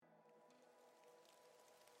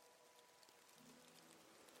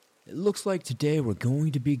It looks like today we're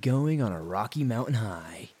going to be going on a Rocky Mountain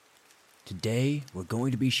high. Today we're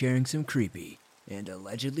going to be sharing some creepy and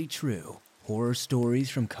allegedly true horror stories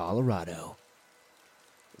from Colorado.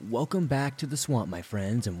 Welcome back to the swamp, my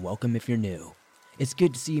friends, and welcome if you're new. It's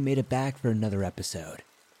good to see you made it back for another episode.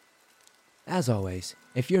 As always,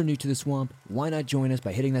 if you're new to the swamp, why not join us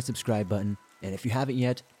by hitting that subscribe button, and if you haven't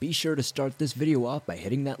yet, be sure to start this video off by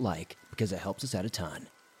hitting that like, because it helps us out a ton.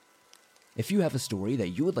 If you have a story that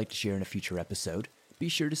you would like to share in a future episode, be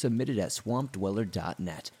sure to submit it at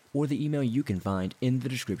swampdweller.net or the email you can find in the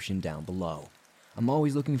description down below. I'm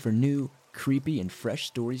always looking for new, creepy, and fresh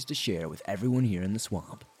stories to share with everyone here in the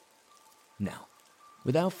swamp. Now,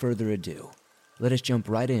 without further ado, let us jump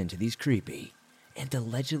right into these creepy and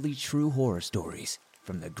allegedly true horror stories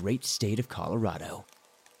from the great state of Colorado.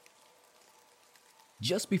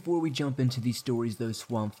 Just before we jump into these stories though,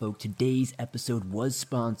 swamp folk, today's episode was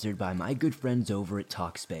sponsored by my good friends over at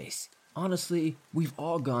Talkspace. Honestly, we've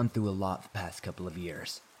all gone through a lot the past couple of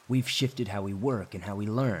years. We've shifted how we work and how we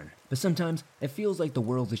learn, but sometimes it feels like the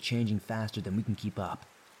world is changing faster than we can keep up.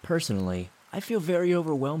 Personally, I feel very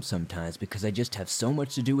overwhelmed sometimes because I just have so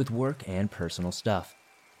much to do with work and personal stuff.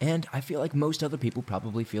 And I feel like most other people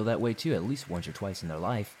probably feel that way too, at least once or twice in their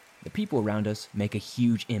life. The people around us make a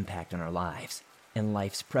huge impact on our lives. And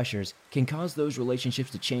life's pressures can cause those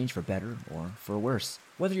relationships to change for better or for worse.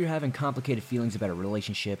 Whether you're having complicated feelings about a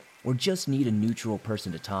relationship or just need a neutral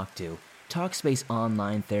person to talk to, Talkspace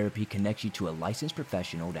Online Therapy connects you to a licensed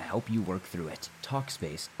professional to help you work through it.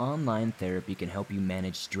 Talkspace Online Therapy can help you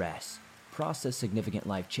manage stress, process significant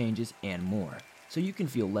life changes, and more, so you can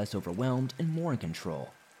feel less overwhelmed and more in control.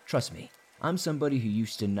 Trust me, I'm somebody who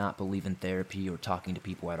used to not believe in therapy or talking to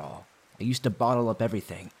people at all. I used to bottle up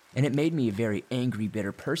everything, and it made me a very angry,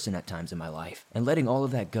 bitter person at times in my life. And letting all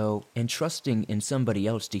of that go and trusting in somebody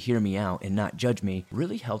else to hear me out and not judge me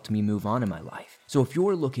really helped me move on in my life. So if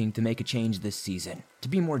you're looking to make a change this season, to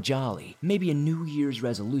be more jolly, maybe a New Year's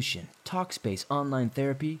resolution, Talkspace Online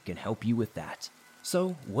Therapy can help you with that.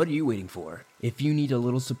 So what are you waiting for? If you need a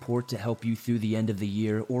little support to help you through the end of the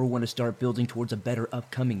year or want to start building towards a better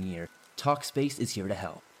upcoming year, Talkspace is here to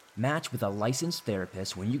help. Match with a licensed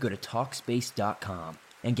therapist when you go to Talkspace.com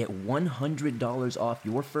and get $100 off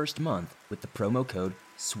your first month with the promo code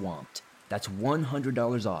SWAMPED. That's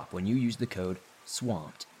 $100 off when you use the code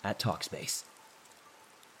SWAMPED at Talkspace.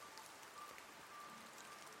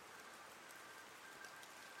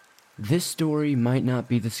 This story might not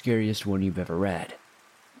be the scariest one you've ever read,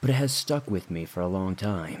 but it has stuck with me for a long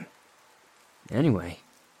time. Anyway,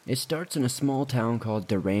 it starts in a small town called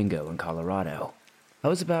Durango in Colorado. I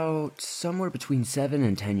was about somewhere between 7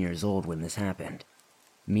 and 10 years old when this happened.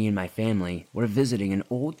 Me and my family were visiting an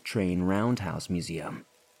old train roundhouse museum.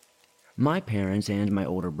 My parents and my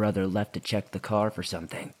older brother left to check the car for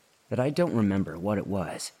something that I don't remember what it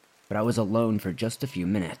was, but I was alone for just a few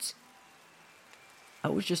minutes. I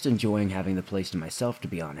was just enjoying having the place to myself, to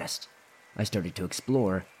be honest. I started to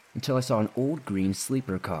explore until I saw an old green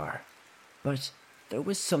sleeper car, but there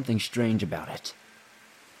was something strange about it.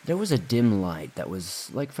 There was a dim light that was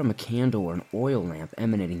like from a candle or an oil lamp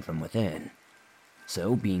emanating from within.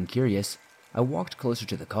 So, being curious, I walked closer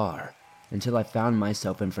to the car until I found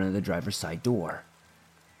myself in front of the driver's side door.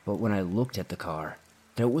 But when I looked at the car,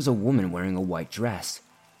 there was a woman wearing a white dress.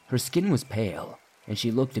 Her skin was pale, and she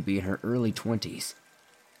looked to be in her early 20s.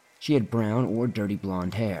 She had brown or dirty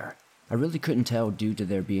blonde hair. I really couldn't tell due to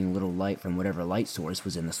there being little light from whatever light source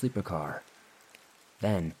was in the sleeper car.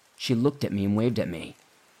 Then, she looked at me and waved at me.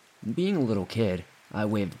 Being a little kid, I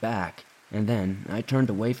waved back, and then I turned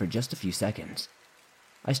away for just a few seconds.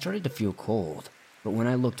 I started to feel cold, but when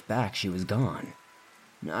I looked back, she was gone.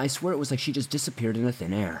 I swear it was like she just disappeared into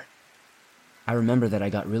thin air. I remember that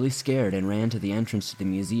I got really scared and ran to the entrance to the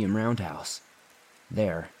museum roundhouse.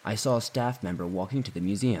 There, I saw a staff member walking to the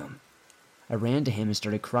museum. I ran to him and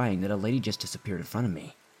started crying that a lady just disappeared in front of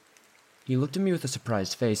me. He looked at me with a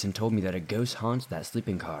surprised face and told me that a ghost haunts that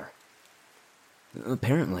sleeping car.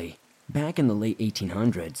 Apparently, back in the late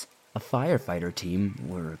 1800s, a firefighter team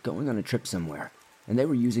were going on a trip somewhere, and they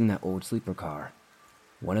were using that old sleeper car.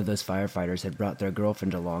 One of those firefighters had brought their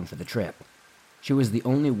girlfriend along for the trip. She was the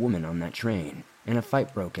only woman on that train, and a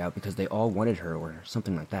fight broke out because they all wanted her or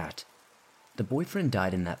something like that. The boyfriend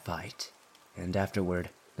died in that fight, and afterward,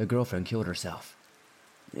 the girlfriend killed herself.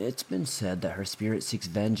 It's been said that her spirit seeks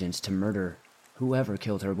vengeance to murder whoever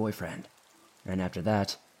killed her boyfriend, and after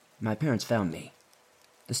that, my parents found me.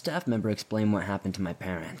 The staff member explained what happened to my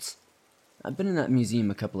parents. I've been in that museum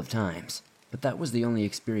a couple of times, but that was the only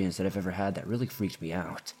experience that I've ever had that really freaked me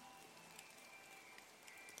out.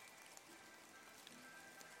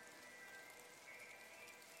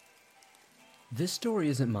 This story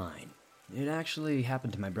isn't mine. It actually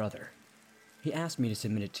happened to my brother. He asked me to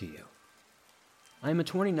submit it to you. I am a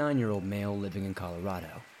 29-year-old male living in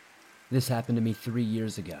Colorado. This happened to me 3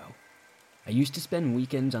 years ago. I used to spend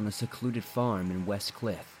weekends on a secluded farm in West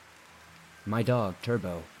Cliff. My dog,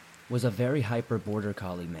 Turbo, was a very hyper border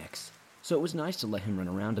collie mix, so it was nice to let him run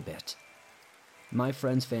around a bit. My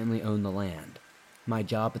friend's family owned the land. My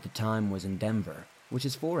job at the time was in Denver, which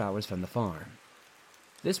is 4 hours from the farm.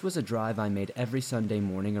 This was a drive I made every Sunday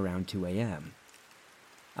morning around 2 a.m.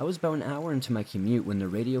 I was about an hour into my commute when the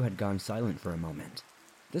radio had gone silent for a moment.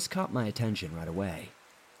 This caught my attention right away.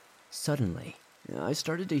 Suddenly, I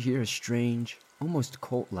started to hear a strange, almost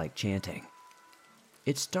cult-like chanting.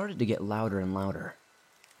 It started to get louder and louder.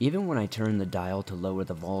 Even when I turned the dial to lower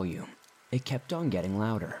the volume, it kept on getting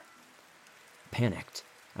louder. Panicked,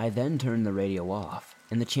 I then turned the radio off,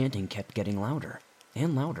 and the chanting kept getting louder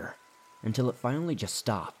and louder, until it finally just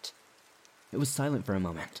stopped. It was silent for a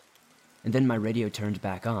moment, and then my radio turned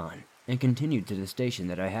back on and continued to the station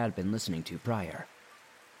that I had been listening to prior.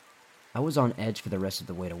 I was on edge for the rest of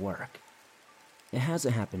the way to work. It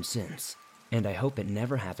hasn't happened since, and I hope it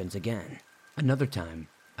never happens again. Another time,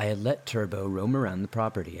 I had let Turbo roam around the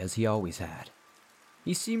property as he always had.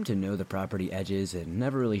 He seemed to know the property edges and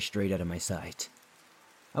never really strayed out of my sight.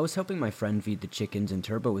 I was helping my friend feed the chickens and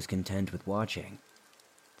Turbo was content with watching.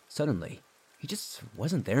 Suddenly, he just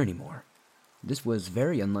wasn't there anymore. This was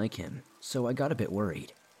very unlike him, so I got a bit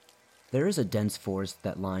worried. There is a dense forest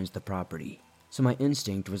that lines the property, so my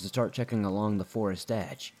instinct was to start checking along the forest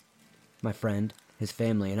edge. My friend, his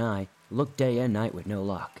family, and I looked day and night with no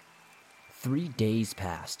luck. 3 days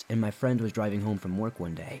passed, and my friend was driving home from work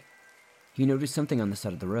one day. He noticed something on the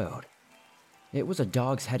side of the road. It was a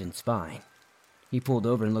dog's head and spine. He pulled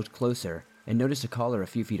over and looked closer, and noticed a collar a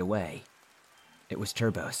few feet away. It was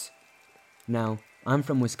Turbo's. Now, I'm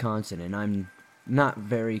from Wisconsin, and I'm not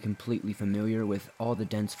very completely familiar with all the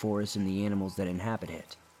dense forests and the animals that inhabit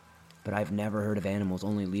it. But I've never heard of animals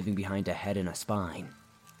only leaving behind a head and a spine.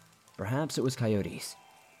 Perhaps it was coyotes,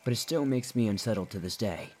 but it still makes me unsettled to this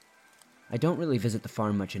day. I don't really visit the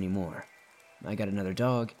farm much anymore. I got another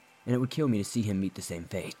dog, and it would kill me to see him meet the same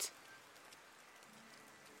fate.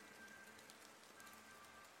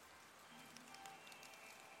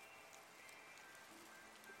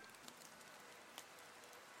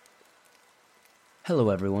 Hello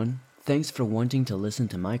everyone, thanks for wanting to listen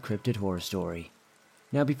to my cryptid horror story.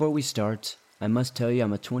 Now before we start, I must tell you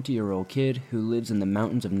I'm a 20-year-old kid who lives in the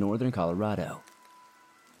mountains of northern Colorado.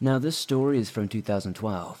 Now this story is from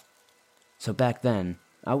 2012. So back then,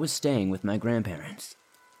 I was staying with my grandparents.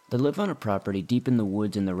 They live on a property deep in the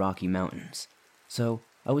woods in the Rocky Mountains. So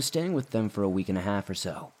I was staying with them for a week and a half or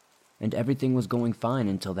so, and everything was going fine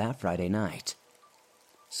until that Friday night.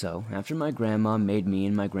 So after my grandma made me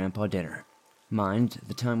and my grandpa dinner, mind,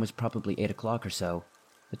 the time was probably 8 o'clock or so.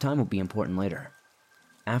 The time will be important later.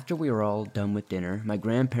 After we were all done with dinner, my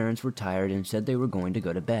grandparents were tired and said they were going to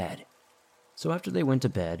go to bed. So after they went to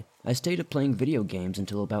bed, I stayed up playing video games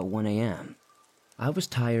until about 1 a.m. I was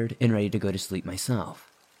tired and ready to go to sleep myself.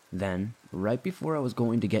 Then, right before I was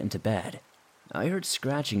going to get into bed, I heard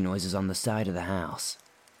scratching noises on the side of the house.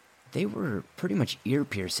 They were pretty much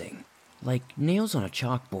ear-piercing, like nails on a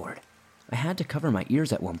chalkboard. I had to cover my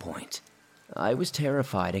ears at one point. I was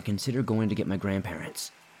terrified and considered going to get my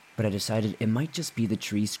grandparents, but I decided it might just be the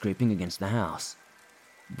trees scraping against the house.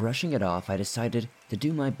 Brushing it off, I decided to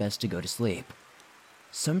do my best to go to sleep.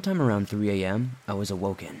 Sometime around 3 a.m., I was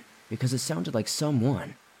awoken because it sounded like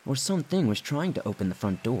someone or something was trying to open the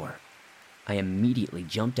front door. I immediately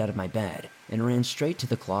jumped out of my bed and ran straight to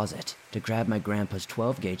the closet to grab my grandpa's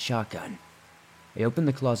 12-gauge shotgun. I opened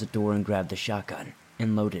the closet door and grabbed the shotgun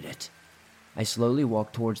and loaded it. I slowly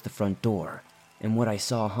walked towards the front door, and what I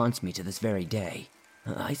saw haunts me to this very day.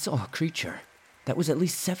 I saw a creature that was at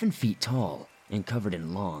least 7 feet tall and covered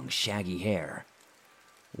in long, shaggy hair.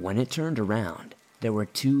 When it turned around, there were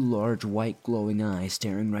 2 large white glowing eyes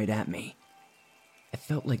staring right at me. I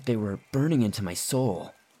felt like they were burning into my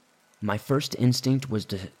soul. My first instinct was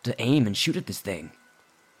to aim and shoot at this thing.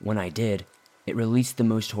 When I did, it released the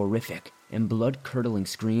most horrific and blood-curdling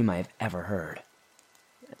scream I have ever heard.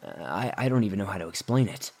 I don't even know how to explain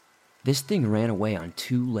it. This thing ran away on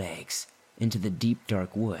 2 legs into the deep,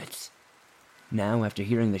 dark woods. Now, after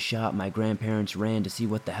hearing the shot, my grandparents ran to see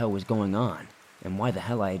what the hell was going on and why the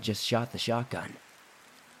hell I had just shot the shotgun.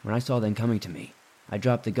 When I saw them coming to me, I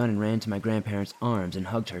dropped the gun and ran to my grandparents' arms and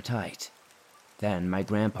hugged her tight. Then my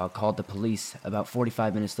grandpa called the police. About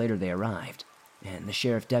 45 minutes later they arrived, and the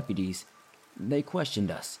sheriff deputies, they questioned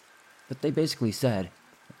us, but they basically said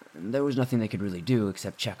there was nothing they could really do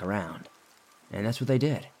except check around. And that's what they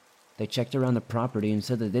did. They checked around the property and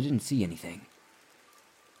said that they didn't see anything.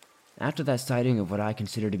 After that sighting of what I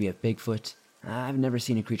consider to be a Bigfoot, I've never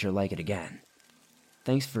seen a creature like it again.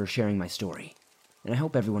 Thanks for sharing my story, and I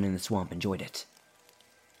hope everyone in the swamp enjoyed it.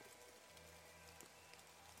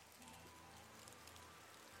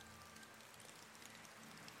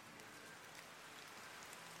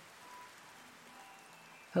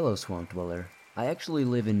 Hello, Swamp Dweller. I actually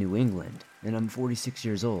live in New England, and I'm 46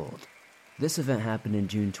 years old. This event happened in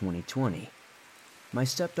June 2020. My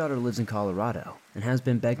stepdaughter lives in Colorado and has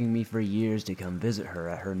been begging me for years to come visit her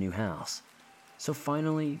at her new house. So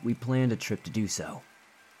finally, we planned a trip to do so.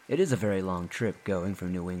 It is a very long trip going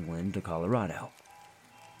from New England to Colorado.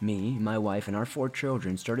 Me, my wife, and our 4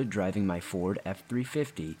 children started driving my Ford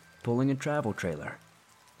F-350, pulling a travel trailer.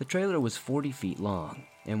 The trailer was 40 feet long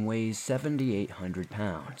and weighs 7,800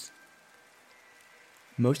 pounds.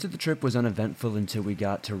 Most of the trip was uneventful until we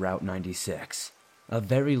got to Route 96, a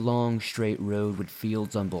very long straight road with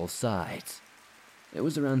fields on both sides. It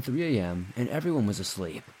was around 3 a.m. and everyone was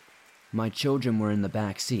asleep. My children were in the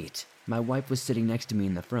back seat. My wife was sitting next to me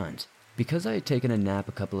in the front. Because I had taken a nap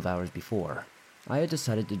a couple of hours before, I had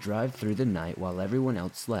decided to drive through the night while everyone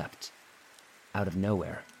else slept. Out of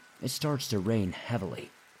nowhere, it starts to rain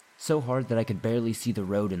heavily. So hard that I could barely see the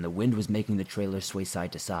road and the wind was making the trailer sway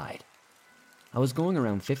side to side. I was going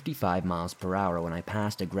around 55 miles per hour when I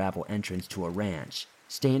passed a gravel entrance to a ranch.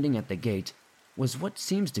 Standing at the gate was what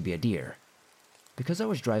seems to be a deer. Because I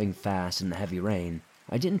was driving fast in the heavy rain,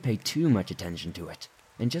 I didn't pay too much attention to it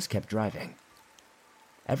and just kept driving.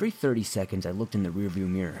 Every 30 seconds I looked in the rearview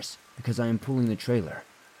mirrors because I am pulling the trailer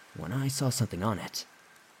when I saw something on it.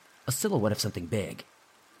 A silhouette of something big.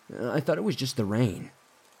 I thought it was just the rain.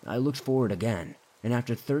 I looked forward again, and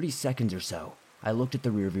after 30 seconds or so, I looked at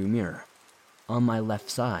the rearview mirror. On my left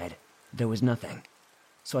side, there was nothing.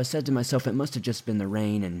 So I said to myself it must have just been the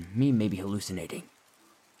rain and me maybe hallucinating.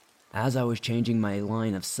 As I was changing my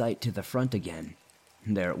line of sight to the front again,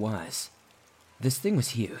 there it was. This thing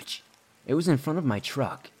was huge. It was in front of my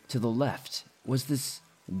truck. To the left was this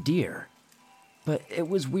deer. But it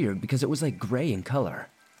was weird because it was like gray in color.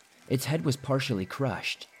 Its head was partially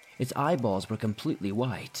crushed. Its eyeballs were completely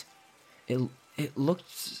white. It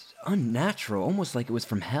looked unnatural, almost like it was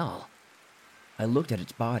from hell. I looked at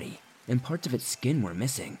its body, and parts of its skin were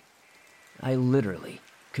missing. I literally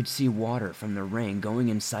could see water from the rain going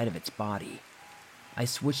inside of its body. I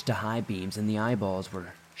switched to high beams and the eyeballs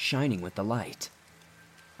were shining with the light.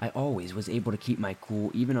 I always was able to keep my cool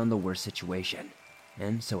even on the worst situation,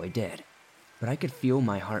 and so I did. But I could feel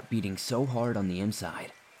my heart beating so hard on the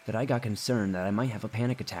inside that I got concerned that I might have a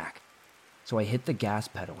panic attack. So I hit the gas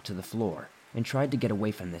pedal to the floor and tried to get away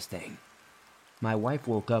from this thing. My wife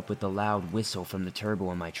woke up with the loud whistle from the turbo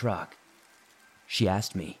in my truck. She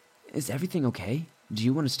asked me, "Is everything okay? Do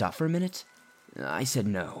you want to stop for a minute?" I said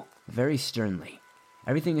no, very sternly.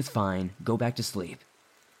 "Everything is fine, go back to sleep."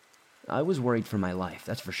 I was worried for my life,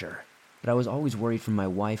 that's for sure. But I was always worried for my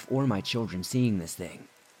wife or my children seeing this thing.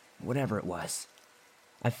 Whatever it was.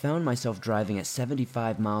 I found myself driving at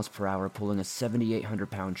 75 miles per hour pulling a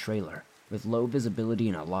 7,800-pound trailer with low visibility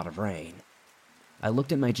and a lot of rain. I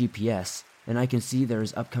looked at my GPS, and I can see there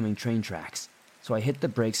is upcoming train tracks, so I hit the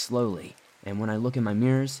brakes slowly, and when I look in my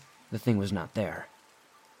mirrors, the thing was not there.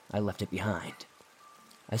 I left it behind.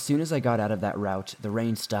 As soon as I got out of that route, the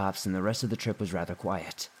rain stops and the rest of the trip was rather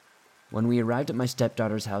quiet. When we arrived at my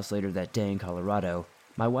stepdaughter's house later that day in Colorado,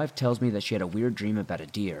 my wife tells me that she had a weird dream about a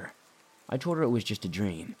deer. I told her it was just a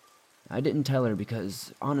dream. I didn't tell her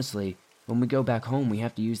because, honestly, when we go back home we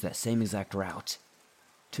have to use that same exact route.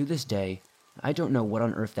 To this day, I don't know what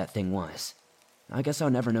on earth that thing was. I guess I'll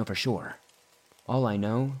never know for sure. All I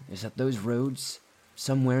know is that those roads,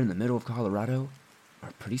 somewhere in the middle of Colorado,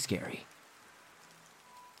 are pretty scary.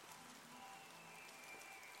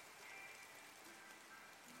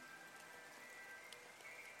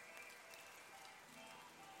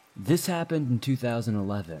 This happened in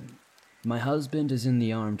 2011. My husband is in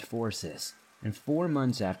the armed forces, and 4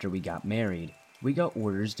 months after we got married, we got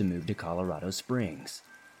orders to move to Colorado Springs.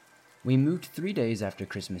 We moved 3 days after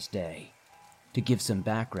Christmas Day. To give some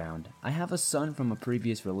background, I have a son from a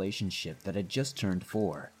previous relationship that had just turned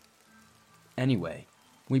 4. Anyway,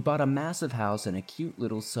 we bought a massive house in a cute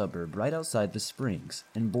little suburb right outside the Springs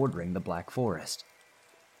and bordering the Black Forest.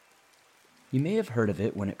 You may have heard of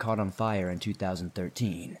it when it caught on fire in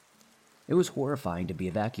 2013. It was horrifying to be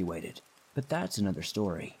evacuated, but that's another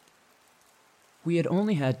story. We had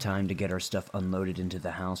only had time to get our stuff unloaded into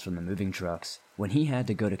the house from the moving trucks when he had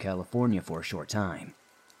to go to California for a short time.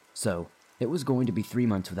 So, it was going to be 3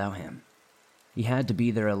 months without him. He had to be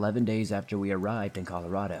there 11 days after we arrived in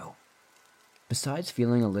Colorado. Besides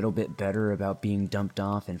feeling a little bit better about being dumped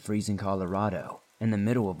off in freezing Colorado in the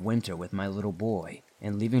middle of winter with my little boy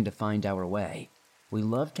and leaving to find our way, we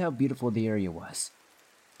loved how beautiful the area was.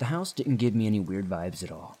 The house didn't give me any weird vibes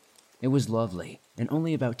at all. It was lovely and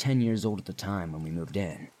only about 10 years old at the time when we moved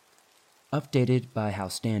in. Updated by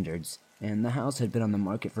house standards, and the house had been on the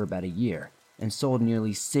market for about a year and sold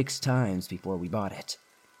nearly 6 times before we bought it.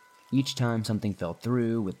 Each time something fell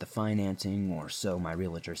through with the financing, or so my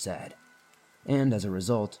realtor said. And as a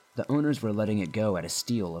result, the owners were letting it go at a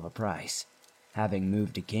steal of a price. Having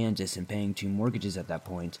moved to Kansas and paying 2 mortgages at that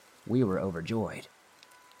point, we were overjoyed.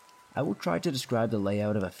 I will try to describe the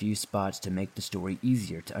layout of a few spots to make the story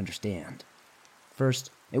easier to understand.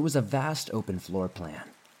 First, it was a vast open floor plan.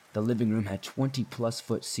 The living room had 20-plus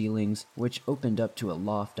foot ceilings, which opened up to a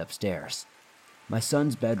loft upstairs. My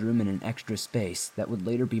son's bedroom and an extra space that would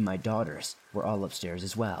later be my daughter's were all upstairs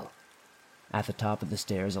as well. At the top of the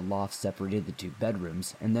stairs, a loft separated the 2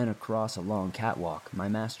 bedrooms, and then across a long catwalk, my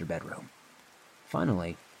master bedroom.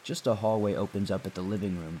 Finally, just a hallway opens up at the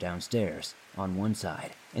living room downstairs on one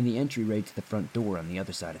side, and the entryway to the front door on the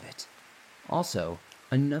other side of it. Also,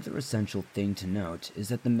 another essential thing to note is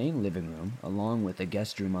that the main living room, along with a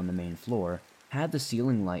guest room on the main floor, had the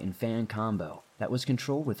ceiling light and fan combo that was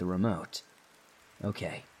controlled with a remote.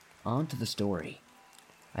 Okay, on to the story.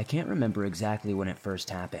 I can't remember exactly when it first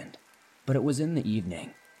happened, but it was in the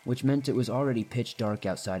evening, which meant it was already pitch dark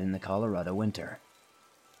outside in the Colorado winter.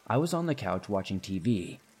 I was on the couch watching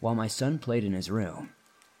TV while my son played in his room.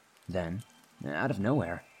 Then, out of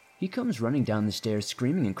nowhere, he comes running down the stairs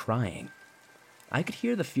screaming and crying. I could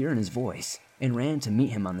hear the fear in his voice and ran to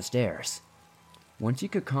meet him on the stairs. Once he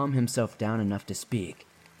could calm himself down enough to speak,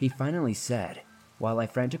 he finally said, while I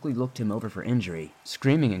frantically looked him over for injury,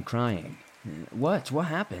 screaming and crying, What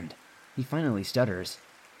happened?" He finally stutters,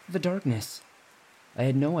 "The darkness." I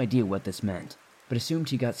had no idea what this meant, but assumed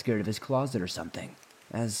he got scared of his closet or something,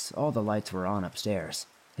 as all the lights were on upstairs.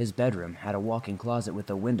 His bedroom had a walk-in closet with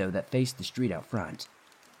a window that faced the street out front,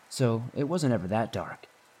 so it wasn't ever that dark.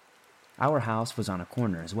 Our house was on a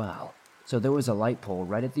corner as well, so there was a light pole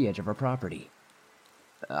right at the edge of our property.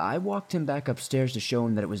 I walked him back upstairs to show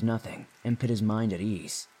him that it was nothing and put his mind at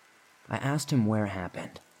ease. I asked him where it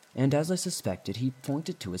happened, and as I suspected, he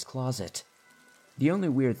pointed to his closet. The only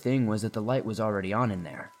weird thing was that the light was already on in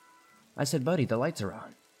there. I said, "Buddy, the lights are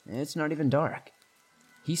on. It's not even dark."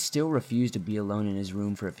 He still refused to be alone in his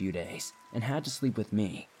room for a few days and had to sleep with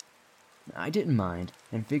me. I didn't mind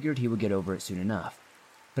and figured he would get over it soon enough,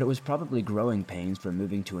 but it was probably growing pains from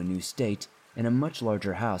moving to a new state in a much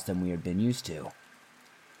larger house than we had been used to.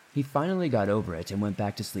 He finally got over it and went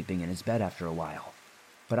back to sleeping in his bed after a while,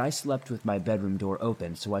 but I slept with my bedroom door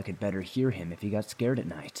open so I could better hear him if he got scared at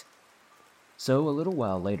night. So a little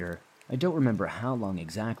while later, I don't remember how long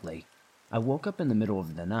exactly, I woke up in the middle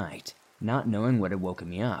of the night, not knowing what had woken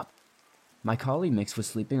me up. My collie Mix was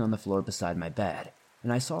sleeping on the floor beside my bed,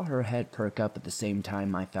 and I saw her head perk up at the same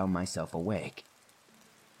time I found myself awake.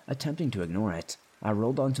 Attempting to ignore it, I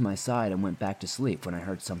rolled onto my side and went back to sleep when I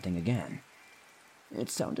heard something again.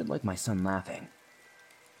 It sounded like my son laughing.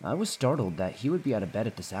 I was startled that he would be out of bed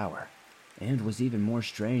at this hour, and was even more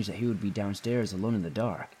strange that he would be downstairs alone in the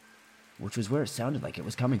dark, which was where it sounded like it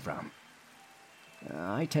was coming from.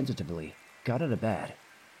 I tentatively got out of bed,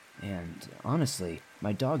 and honestly,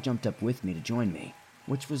 my dog jumped up with me to join me,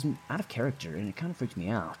 which was out of character and it kind of freaked me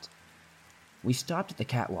out. We stopped at the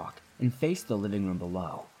catwalk and faced the living room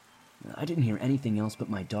below. I didn't hear anything else but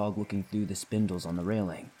my dog looking through the spindles on the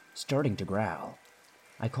railing, starting to growl.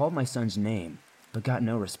 I called my son's name, but got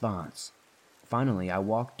no response. Finally, I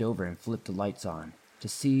walked over and flipped the lights on to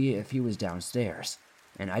see if he was downstairs,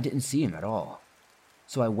 and I didn't see him at all.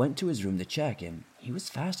 So I went to his room to check, and he was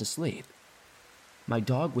fast asleep. My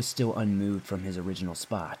dog was still unmoved from his original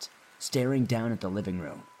spot, staring down at the living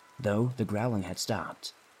room, though the growling had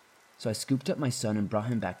stopped. So I scooped up my son and brought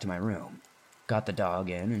him back to my room, got the dog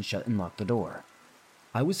in, and shut and locked the door.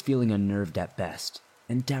 I was feeling unnerved at best,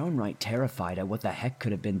 and downright terrified at what the heck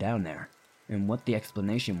could have been down there, and what the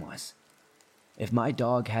explanation was. If my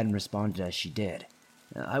dog hadn't responded as she did,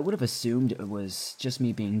 I would have assumed it was just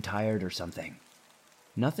me being tired or something.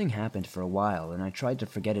 Nothing happened for a while, and I tried to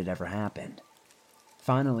forget it ever happened.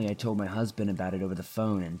 Finally, I told my husband about it over the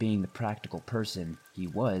phone, and being the practical person he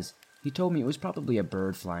was, he told me it was probably a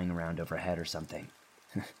bird flying around overhead or something.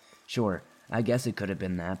 Sure, I guess it could have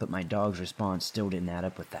been that, but my dog's response still didn't add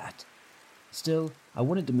up with that. Still, I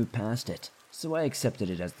wanted to move past it, so I accepted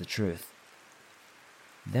it as the truth.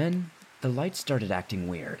 Then, the lights started acting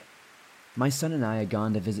weird. My son and I had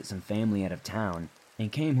gone to visit some family out of town,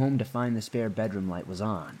 and came home to find the spare bedroom light was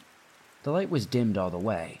on. The light was dimmed all the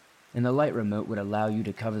way, and the light remote would allow you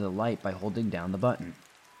to cover the light by holding down the button.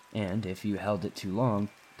 And if you held it too long,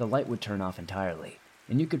 the light would turn off entirely,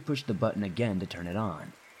 and you could push the button again to turn it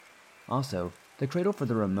on. Also, the cradle for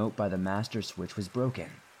the remote by the master switch was broken,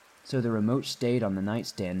 so the remote stayed on the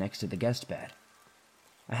nightstand next to the guest bed.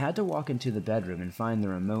 I had to walk into the bedroom and find the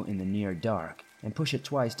remote in the near dark and push it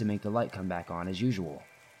twice to make the light come back on as usual.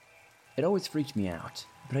 It always freaked me out,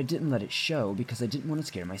 but I didn't let it show because I didn't want to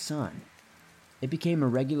scare my son. It became a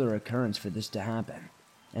regular occurrence for this to happen,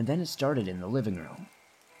 and then it started in the living room.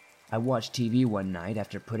 I watched TV one night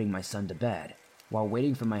after putting my son to bed, while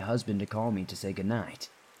waiting for my husband to call me to say goodnight,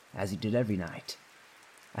 as he did every night.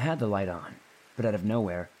 I had the light on, but out of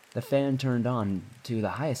nowhere, the fan turned on to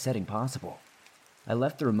the highest setting possible. I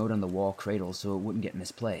left the remote on the wall cradle so it wouldn't get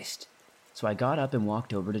misplaced, so I got up and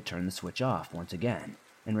walked over to turn the switch off once again,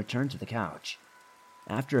 and returned to the couch.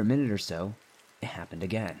 After a minute or so, it happened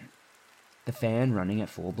again. The fan running at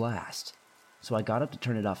full blast. So I got up to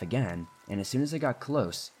turn it off again, and as soon as I got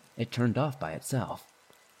close, it turned off by itself.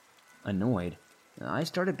 Annoyed, I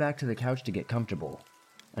started back to the couch to get comfortable.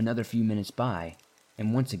 Another few minutes by,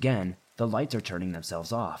 and once again, the lights are turning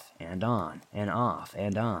themselves off, and on, and off,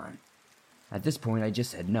 and on. At this point, I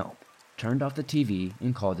just said nope, turned off the TV,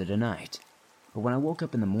 and called it a night. But when I woke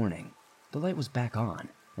up in the morning, the light was back on,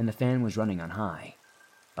 and the fan was running on high.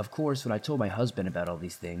 Of course, when I told my husband about all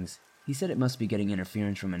these things, he said it must be getting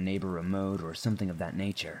interference from a neighbor remote or something of that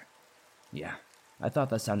nature. Yeah, I thought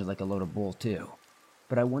that sounded like a load of bull too,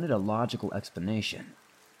 but I wanted a logical explanation,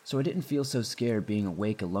 so I didn't feel so scared being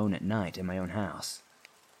awake alone at night in my own house.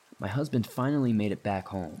 My husband finally made it back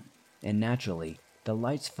home, and naturally, the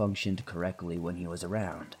lights functioned correctly when he was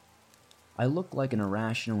around. I looked like an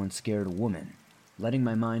irrational and scared woman, letting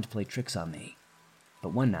my mind play tricks on me.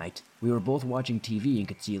 But one night, we were both watching TV and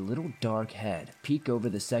could see a little dark head peek over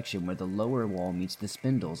the section where the lower wall meets the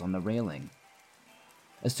spindles on the railing.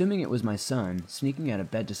 Assuming it was my son sneaking out of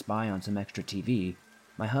bed to spy on some extra TV,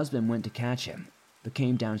 my husband went to catch him, but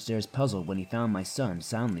came downstairs puzzled when he found my son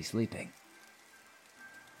soundly sleeping.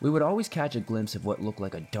 We would always catch a glimpse of what looked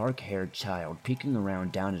like a dark-haired child peeking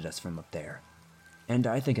around down at us from up there, and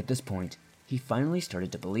I think at this point, he finally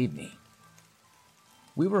started to believe me.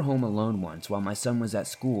 We were home alone once while my son was at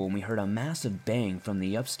school and we heard a massive bang from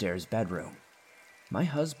the upstairs bedroom. My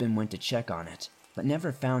husband went to check on it, but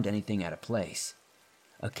never found anything out of place.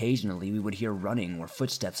 Occasionally we would hear running or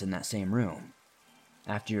footsteps in that same room.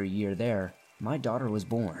 After a year there, my daughter was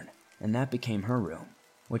born, and that became her room,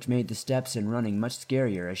 which made the steps and running much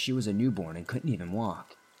scarier as she was a newborn and couldn't even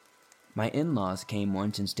walk. My in-laws came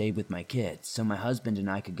once and stayed with my kids, so my husband and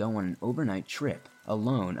I could go on an overnight trip,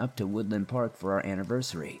 alone, up to Woodland Park for our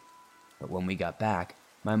anniversary. But when we got back,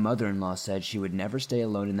 my mother-in-law said she would never stay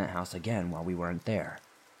alone in that house again while we weren't there.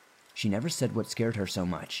 She never said what scared her so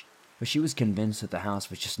much, but she was convinced that the house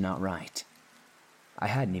was just not right. I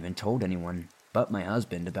hadn't even told anyone but my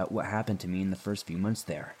husband about what happened to me in the first few months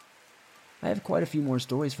there. I have quite a few more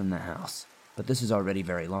stories from that house, but this is already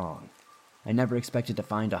very long. I never expected to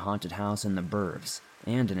find a haunted house in the burbs,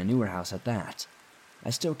 and in a newer house at that. I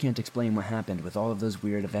still can't explain what happened with all of those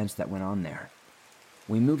weird events that went on there.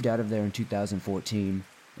 We moved out of there in 2014,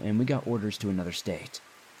 and we got orders to another state.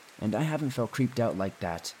 And I haven't felt creeped out like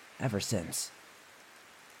that ever since.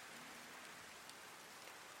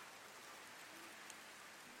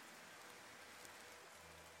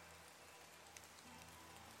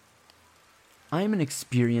 I am an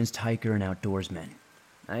experienced hiker and outdoorsman.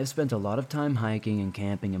 I have spent a lot of time hiking and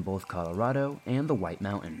camping in both Colorado and the White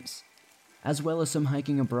Mountains, as well as some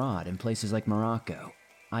hiking abroad in places like Morocco,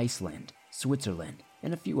 Iceland, Switzerland,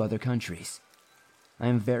 and a few other countries. I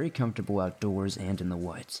am very comfortable outdoors and in the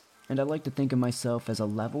woods, and I like to think of myself as a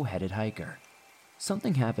level-headed hiker.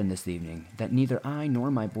 Something happened this evening that neither I nor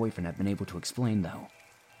my boyfriend have been able to explain though.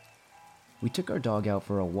 We took our dog out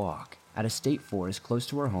for a walk at a state forest close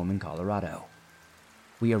to our home in Colorado.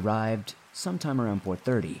 We arrived sometime around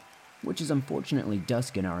 4:30, which is unfortunately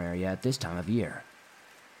dusk in our area at this time of year.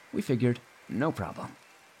 We figured, no problem.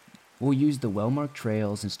 We'll use the well-marked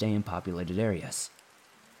trails and stay in populated areas.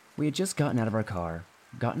 We had just gotten out of our car,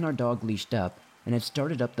 gotten our dog leashed up, and had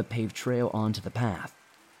started up the paved trail onto the path.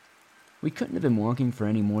 We couldn't have been walking for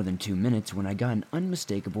any more than 2 minutes when I got an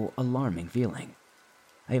unmistakable, alarming feeling.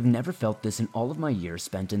 I have never felt this in all of my years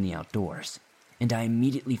spent in the outdoors, and I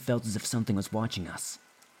immediately felt as if something was watching us.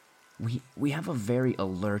 We have a very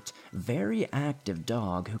alert, very active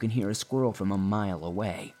dog who can hear a squirrel from a mile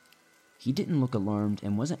away. He didn't look alarmed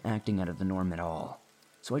and wasn't acting out of the norm at all,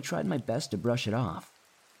 so I tried my best to brush it off.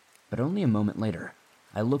 But only a moment later,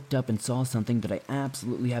 I looked up and saw something that I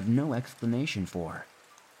absolutely have no explanation for.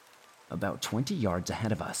 About 20 yards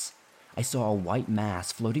ahead of us, I saw a white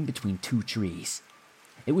mass floating between two trees.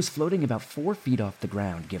 It was floating about 4 feet off the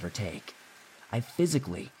ground, give or take. I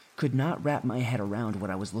physically could not wrap my head around what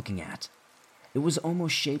I was looking at. It was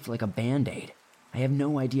almost shaped like a Band-Aid. I have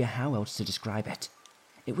no idea how else to describe it.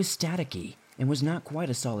 It was staticky and was not quite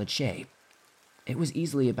a solid shape. It was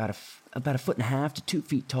easily about a 1.5 to 2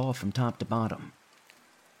 feet tall from top to bottom.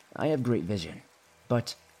 I have great vision,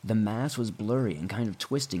 but the mass was blurry and kind of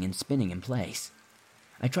twisting and spinning in place.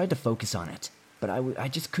 I tried to focus on it, but I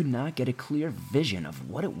just could not get a clear vision of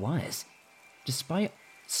what it was. Despite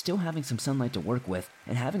still having some sunlight to work with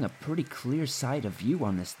and having a pretty clear sight of view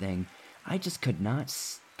on this thing, I just could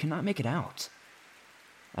not make it out.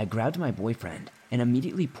 I grabbed my boyfriend and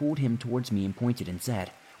immediately pulled him towards me and pointed and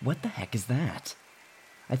said, "What the heck is that?"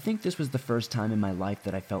 I think this was the first time in my life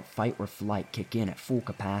that I felt fight or flight kick in at full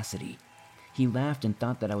capacity. He laughed and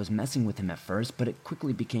thought that I was messing with him at first, but it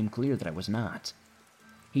quickly became clear that I was not.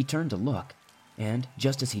 He turned to look, and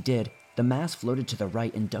just as he did, the mass floated to the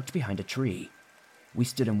right and ducked behind a tree. We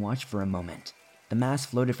stood and watched for a moment. The mass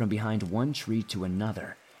floated from behind one tree to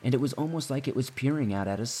another, and it was almost like it was peering out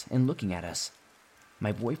at us and looking at us.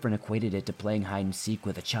 My boyfriend equated it to playing hide and seek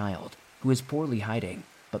with a child, who is poorly hiding,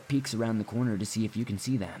 but peeks around the corner to see if you can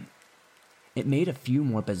see them. It made a few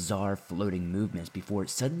more bizarre floating movements before it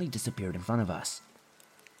suddenly disappeared in front of us.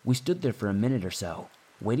 We stood there for a minute or so,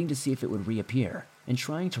 waiting to see if it would reappear, and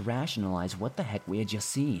trying to rationalize what the heck we had just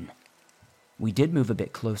seen. We did move a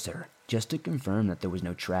bit closer, just to confirm that there was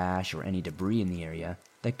no trash or any debris in the area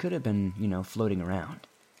that could have been, floating around.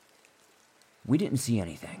 We didn't see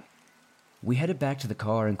anything. We headed back to the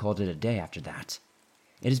car and called it a day after that.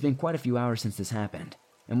 It has been quite a few hours since this happened,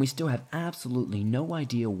 and we still have absolutely no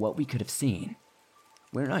idea what we could have seen.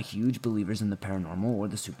 We're not huge believers in the paranormal or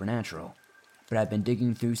the supernatural, but I've been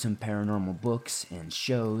digging through some paranormal books and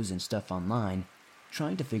shows and stuff online,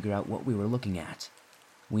 trying to figure out what we were looking at.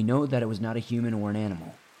 We know that it was not a human or an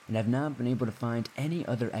animal, and have not been able to find any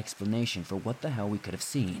other explanation for what the hell we could have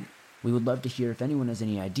seen. We would love to hear if anyone has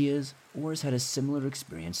any ideas or has had a similar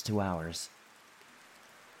experience to ours.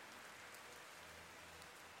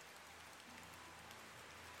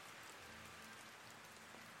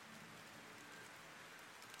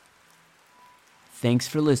 Thanks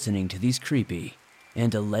for listening to these creepy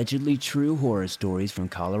and allegedly true horror stories from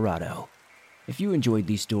Colorado. If you enjoyed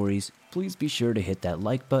these stories, please be sure to hit that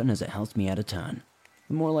like button as it helps me out a ton.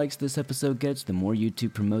 The more likes this episode gets, the more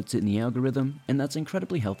YouTube promotes it in the algorithm, and that's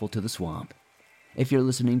incredibly helpful to the swamp. If you're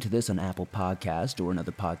listening to this on Apple Podcast or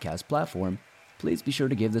another podcast platform, please be sure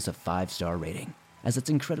to give this a 5-star rating, as it's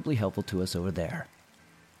incredibly helpful to us over there.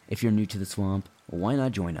 If you're new to the swamp, why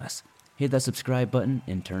not join us? Hit that subscribe button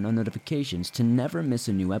and turn on notifications to never miss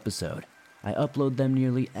a new episode. I upload them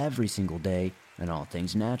nearly every single day on all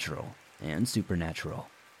things natural and supernatural.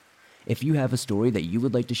 If you have a story that you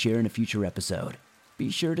would like to share in a future episode, be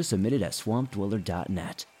sure to submit it at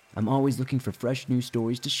swampdweller.net. I'm always looking for fresh new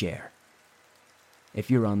stories to share. If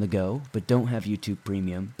you're on the go, but don't have YouTube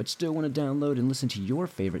Premium, but still want to download and listen to your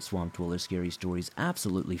favorite Swamp Dweller scary stories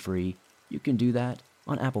absolutely free, you can do that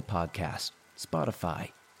on Apple Podcasts, Spotify,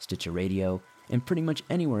 Stitcher Radio, and pretty much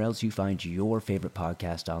anywhere else you find your favorite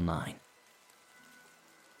podcast online.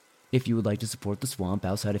 If you would like to support the swamp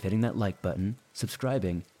outside of hitting that like button,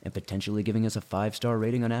 subscribing, and potentially giving us a 5-star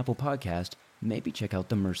rating on Apple Podcast, maybe check out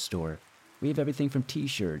the merch store. We have everything from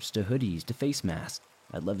t-shirts to hoodies to face masks.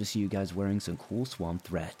 I'd love to see you guys wearing some cool swamp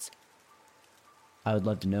threads. I would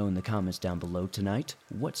love to know in the comments down below tonight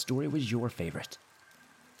what story was your favorite.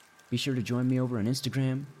 Be sure to join me over on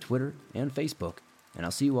Instagram, Twitter, and Facebook, and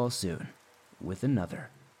I'll see you all soon with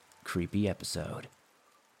another creepy episode.